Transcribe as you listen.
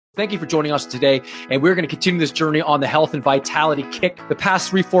Thank you for joining us today, and we're going to continue this journey on the Health and Vitality Kick. The past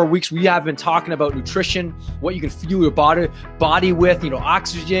 3-4 weeks, we have been talking about nutrition, what you can fuel your body with,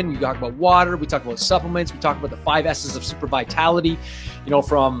 oxygen. We talk about water. We talk about supplements. We talk about the 5 S's of super vitality,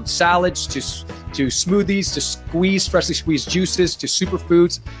 from salads to smoothies to freshly squeezed juices to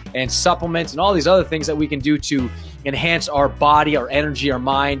superfoods and supplements and all these other things that we can do to enhance our body, our energy, our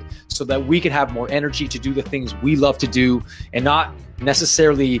mind, so that we can have more energy to do the things we love to do and not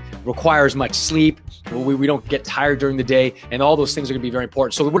necessarily require as much sleep. We don't get tired during the day, and all those things are going to be very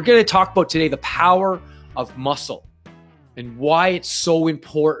important. So we're going to talk about today the power of muscle and why it's so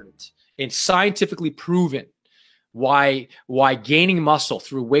important and scientifically proven why gaining muscle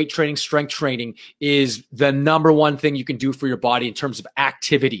through weight training, strength training is the number one thing you can do for your body in terms of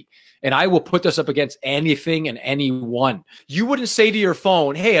activity. And I will put this up against anything and anyone. You wouldn't say to your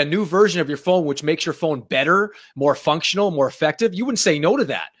phone, hey, a new version of your phone, which makes your phone better, more functional, more effective. You wouldn't say no to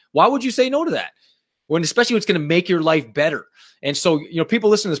that. Why would you say no to that? Especially when it's going to make your life better. And so,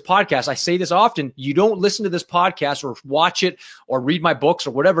 people listen to this podcast. I say this often. You don't listen to this podcast or watch it or read my books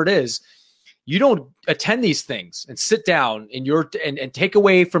or whatever it is. You don't attend these things and sit down and take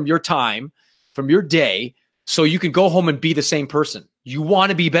away from your time, from your day, so you can go home and be the same person. You want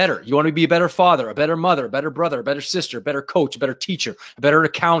to be better. You want to be a better father, a better mother, a better brother, a better sister, a better coach, a better teacher, a better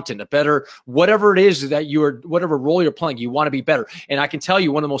accountant, a better whatever it is that whatever role you're playing, you want to be better. And I can tell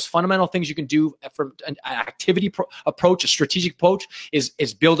you one of the most fundamental things you can do from an activity approach, a strategic approach,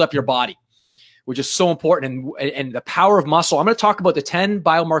 is build up your body, which is so important. And the power of muscle. I'm going to talk about the 10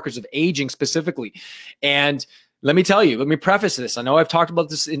 biomarkers of aging specifically. And let me preface this. I know I've talked about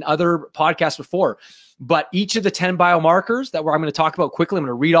this in other podcasts before, but each of the 10 biomarkers that I'm going to talk about quickly, I'm going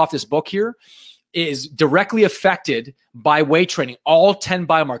to read off this book here, is directly affected by weight training. All 10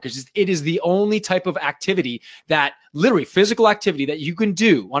 biomarkers. It is the only type of activity that literally physical activity that you can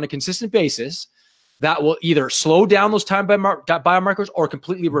do on a consistent basis that will either slow down those time biomarkers or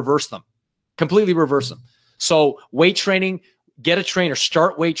completely reverse them. So weight training, get a trainer,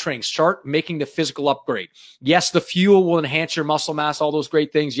 start weight training, start making the physical upgrade. Yes, the fuel will enhance your muscle mass, all those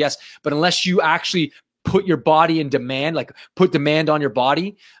great things. Yes, but unless you actually put your body in demand, like put demand on your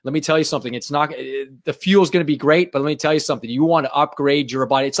body, let me tell you something. The fuel is going to be great, but let me tell you something. You want to upgrade your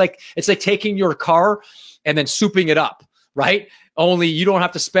body. It's like taking your car and then souping it up, right? Only you don't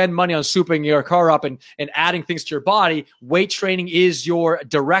have to spend money on souping your car up and adding things to your body. Weight training is your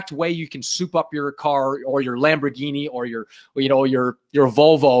direct way you can soup up your car or your Lamborghini or your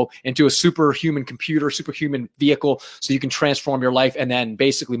Volvo into a superhuman computer, superhuman vehicle, so you can transform your life and then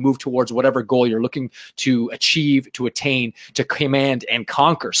basically move towards whatever goal you're looking to achieve, to attain, to command and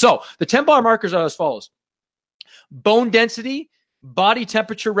conquer. So the 10 biomarkers are as follows: bone density, body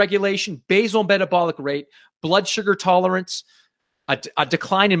temperature regulation, basal metabolic rate, blood sugar tolerance, a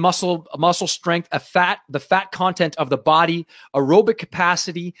decline in muscle strength, the fat content of the body, aerobic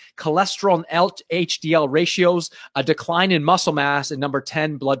capacity, cholesterol and HDL ratios, a decline in muscle mass, and number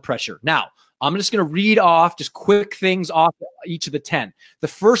 10, blood pressure. Now, I'm just going to read off just quick things off each of the 10. The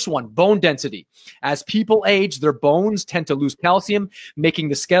first one, bone density. As people age, their bones tend to lose calcium, making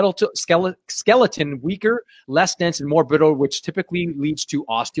the skeleton weaker, less dense, and more brittle, which typically leads to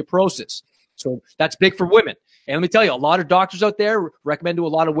osteoporosis. So that's big for women. And let me tell you, a lot of doctors out there recommend to a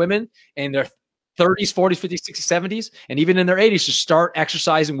lot of women in their 30s, 40s, 50s, 60s, 70s, and even in their 80s to start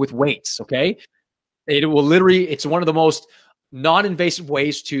exercising with weights, okay? It's one of the most non-invasive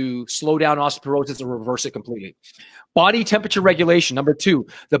ways to slow down osteoporosis or reverse it completely. Body temperature regulation. Number 2,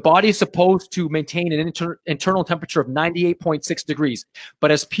 the body is supposed to maintain an internal temperature of 98.6 degrees.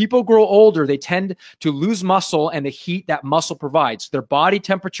 But as people grow older, they tend to lose muscle and the heat that muscle provides. Their body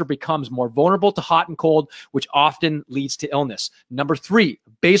temperature becomes more vulnerable to hot and cold, which often leads to illness. Number 3,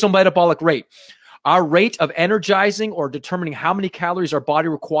 basal metabolic rate. Our rate of energizing or determining how many calories our body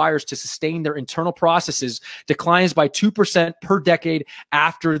requires to sustain their internal processes declines by 2% per decade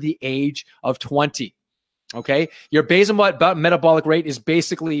after the age of 20. Okay, your basal metabolic rate is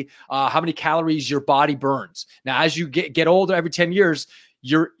basically how many calories your body burns. Now, as you get older, every 10 years,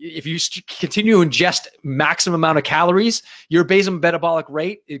 if you continue to ingest maximum amount of calories, your basal metabolic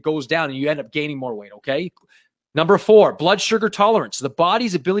rate, it goes down and you end up gaining more weight. Okay. Number 4, blood sugar tolerance. The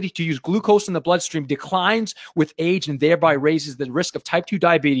body's ability to use glucose in the bloodstream declines with age and thereby raises the risk of type 2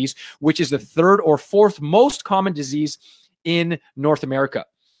 diabetes, which is the 3rd or 4th most common disease in North America.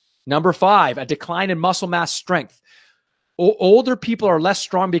 Number 5, a decline in muscle mass strength. Older people are less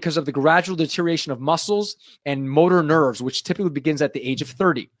strong because of the gradual deterioration of muscles and motor nerves, which typically begins at the age of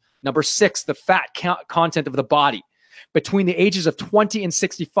 30. Number 6, the fat content of the body. Between the ages of 20 and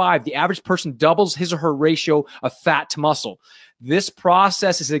 65, the average person doubles his or her ratio of fat to muscle. This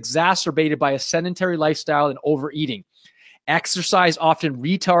process is exacerbated by a sedentary lifestyle and overeating. Exercise often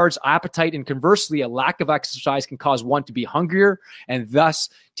retards appetite, and conversely, a lack of exercise can cause one to be hungrier and thus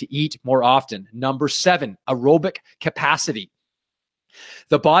to eat more often. Number 7, aerobic capacity.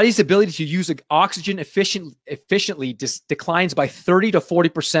 The body's ability to use oxygen efficiently declines by 30 to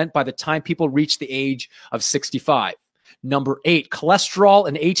 40% by the time people reach the age of 65. Number 8, cholesterol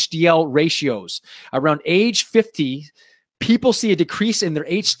and HDL ratios. Around age 50, people see a decrease in their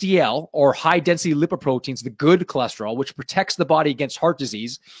HDL, or high-density lipoproteins, the good cholesterol, which protects the body against heart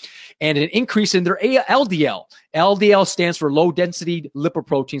disease, and an increase in their LDL. LDL stands for low-density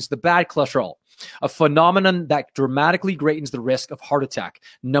lipoproteins, the bad cholesterol, a phenomenon that dramatically greatens the risk of heart attack.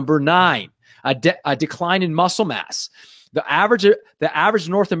 Number 9, a decline in muscle mass. The average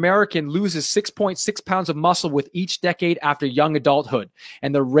North American loses 6.6 pounds of muscle with each decade after young adulthood,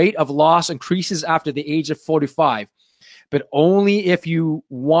 and the rate of loss increases after the age of 45. But only if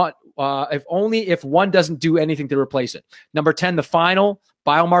one doesn't do anything to replace it. Number 10, the final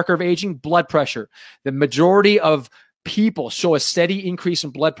biomarker of aging, blood pressure. The majority of people show a steady increase in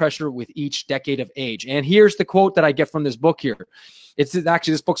blood pressure with each decade of age. And here's the quote that I get from this book here. It's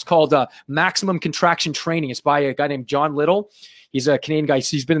actually, this book's called Maximum Contraction Training. It's by a guy named John Little. He's a Canadian guy.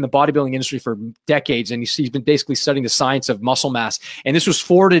 He's been in the bodybuilding industry for decades, and he's been basically studying the science of muscle mass. And this was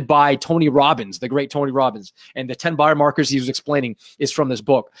forwarded by Tony Robbins, the great Tony Robbins. And the 10 biomarkers he was explaining is from this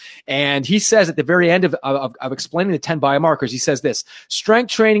book. And he says at the very end of explaining the 10 biomarkers, he says this: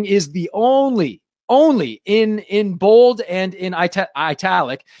 strength training is the only in bold and in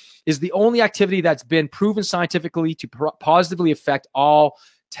italic, is the only activity that's been proven scientifically to positively affect all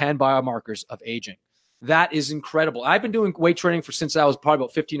 10 biomarkers of aging. That is incredible. I've been doing weight training since I was probably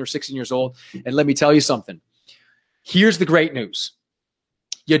about 15 or 16 years old. And let me tell you something. Here's the great news.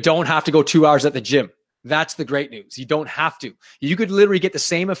 You don't have to go 2 hours at the gym. That's the great news. You don't have to. You could literally get the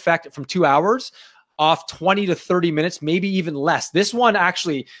same effect from 2 hours off 20 to 30 minutes, maybe even less. This one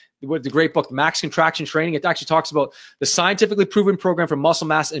actually, the great book, Max Contraction Training, it actually talks about the scientifically proven program for muscle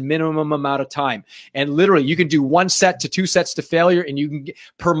mass in minimum amount of time. And literally, you can do 1 set to 2 sets to failure, and you can get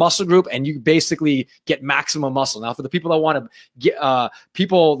per muscle group, and you basically get maximum muscle. Now, for the people that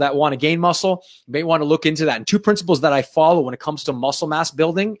want to gain muscle, you may want to look into that. And 2 principles that I follow when it comes to muscle mass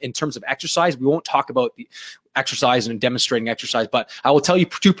building in terms of exercise. We won't talk about the exercise and demonstrating exercise, but I will tell you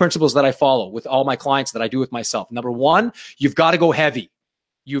 2 principles that I follow with all my clients that I do with myself. Number 1, you've got to go heavy.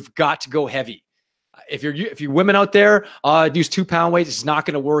 You've got to go heavy. If you're women out there, use 2-pound weights, it's not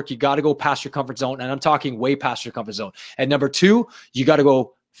going to work. You got to go past your comfort zone. And I'm talking way past your comfort zone. And number 2, you got to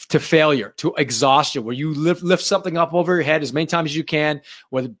go to failure, to exhaustion, where you lift something up over your head as many times as you can,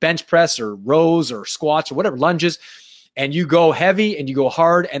 whether bench press or rows or squats or whatever, lunges. And you go heavy and you go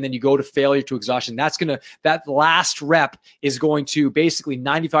hard, and then you go to failure, to exhaustion. That last rep is going to basically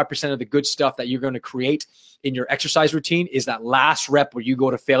 95% of the good stuff that you're going to create in your exercise routine is that last rep where you go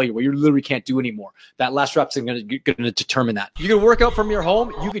to failure, where you literally can't do anymore. That last rep is going to determine that. You can work out from your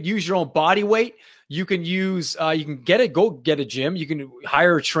home. You could use your own body weight. You can use, go get a gym. You can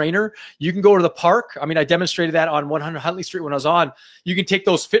hire a trainer. You can go to the park. I mean, I demonstrated that on 100 Huntley Street when I was on. You can take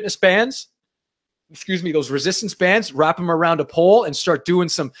those fitness bands, those resistance bands, wrap them around a pole and start doing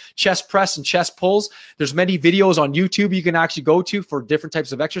some chest press and chest pulls. There's many videos on YouTube you can actually go to for different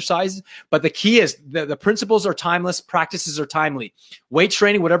types of exercises. But the key is the principles are timeless. Practices are timely. Weight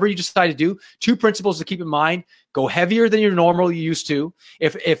training, whatever you decide to do, 2 principles to keep in mind. Go heavier than you normally used to.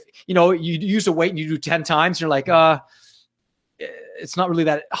 If you use a weight and you do 10 times, and you're like, it's not really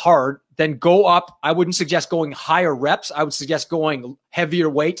that hard, then go up. I wouldn't suggest going higher reps. I would suggest going heavier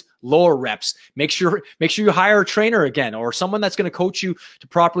weight, lower reps. Make sure you hire a trainer again, or someone that's going to coach you to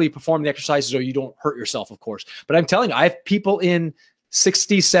properly perform the exercises, or you don't hurt yourself, of course. But I'm telling you, I have people in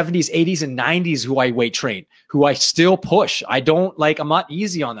 60s, 70s, 80s, and 90s who I weight train, who I still push. I'm not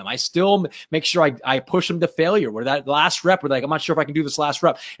easy on them. I still make sure I push them to failure, where that last rep, where I'm not sure if I can do this last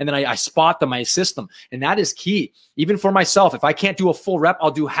rep. And then I spot them, I assist them. And that is key. Even for myself, if I can't do a full rep, I'll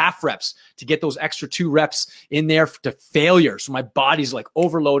do half reps to get those extra 2 reps in there to failure. So my body's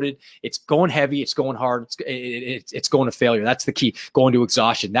overloaded. It's going heavy. It's going hard. It's going to failure. That's the key. Going to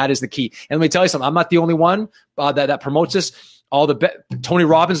exhaustion. That is the key. And let me tell you something. I'm not the only one that promotes this. Tony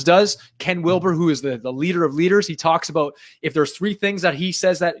Robbins does. Ken Wilber, who is the leader of leaders, he talks about if there's 3 things that he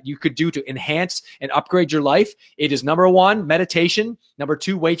says that you could do to enhance and upgrade your life, it is number 1, meditation, number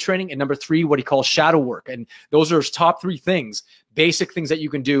 2, weight training, and number 3, what he calls shadow work. And those are his top 3 things, basic things that you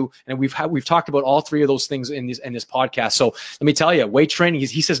can do. And we've talked about all 3 of those things in this podcast. So let me tell you, weight training,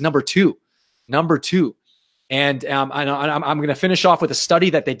 he says number two. And I'm going to finish off with a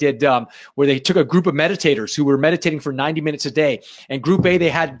study that they did where they took a group of meditators who were meditating for 90 minutes a day. And group A, they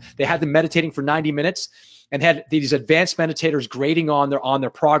had them meditating for 90 minutes and had these advanced meditators grading on their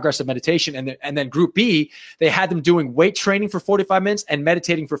progress of meditation. And then group B, they had them doing weight training for 45 minutes and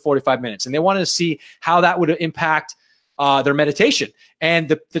meditating for 45 minutes. And they wanted to see how that would impact their meditation. And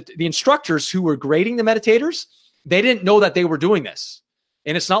the instructors who were grading the meditators, they didn't know that they were doing this.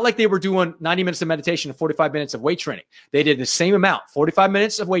 And it's not like they were doing 90 minutes of meditation and 45 minutes of weight training. They did the same amount, 45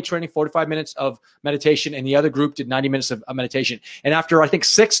 minutes of weight training, 45 minutes of meditation, and the other group did 90 minutes of meditation. And after, I think,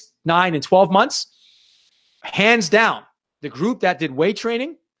 6, 9, and 12 months, hands down, the group that did weight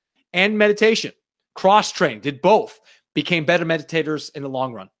training and meditation, cross-training, did both, became better meditators in the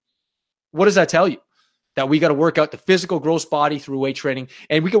long run. What does that tell you? That we got to work out the physical gross body through weight training.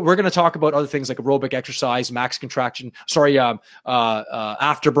 And we're going to talk about other things like aerobic exercise, max contraction,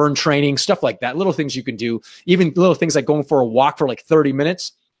 afterburn training, stuff like that. Little things you can do, even little things like going for a walk for like 30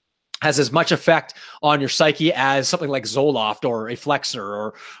 minutes has as much effect on your psyche as something like Zoloft or a Flexor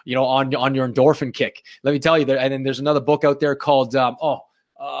or, on your endorphin kick. Let me tell you that. And then there's another book out there called,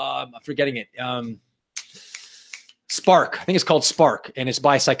 I'm forgetting it. Spark. I think it's called Spark, and it's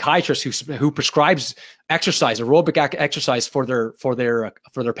by a psychiatrist who prescribes exercise, aerobic exercise for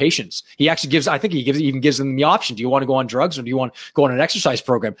their patients. He actually gives them the option. Do you want to go on drugs or do you want to go on an exercise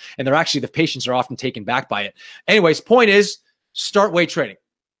program? And the patients are often taken back by it. Anyways, point is, start weight training.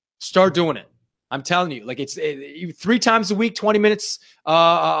 Start doing it. I'm telling you, like it's 3 times a week, 20 minutes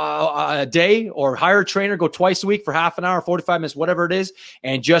a day, or hire a trainer, go twice a week for half an hour, 45 minutes, whatever it is,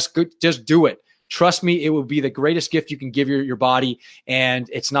 and just do it. Trust me, it will be the greatest gift you can give your body, and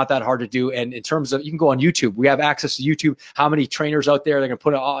it's not that hard to do. And in terms of, you can go on YouTube. We have access to YouTube. How many trainers out there? They're going to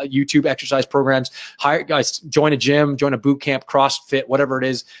put YouTube exercise programs. Hire guys, join a gym, join a boot camp, CrossFit, whatever it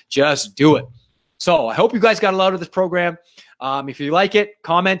is. Just do it. So I hope you guys got a lot out of this program. If you like it,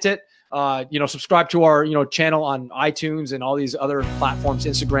 comment it. Subscribe to our, channel on iTunes and all these other platforms,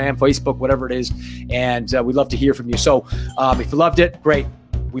 Instagram, Facebook, whatever it is. And we'd love to hear from you. So if you loved it, great.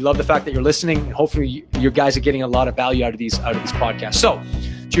 We love the fact that you're listening. Hopefully you guys are getting a lot of value out of these podcasts. So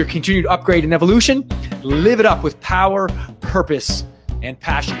to your continued upgrade and evolution, live it up with power, purpose, and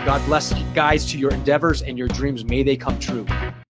passion. God bless you guys to your endeavors and your dreams. May they come true.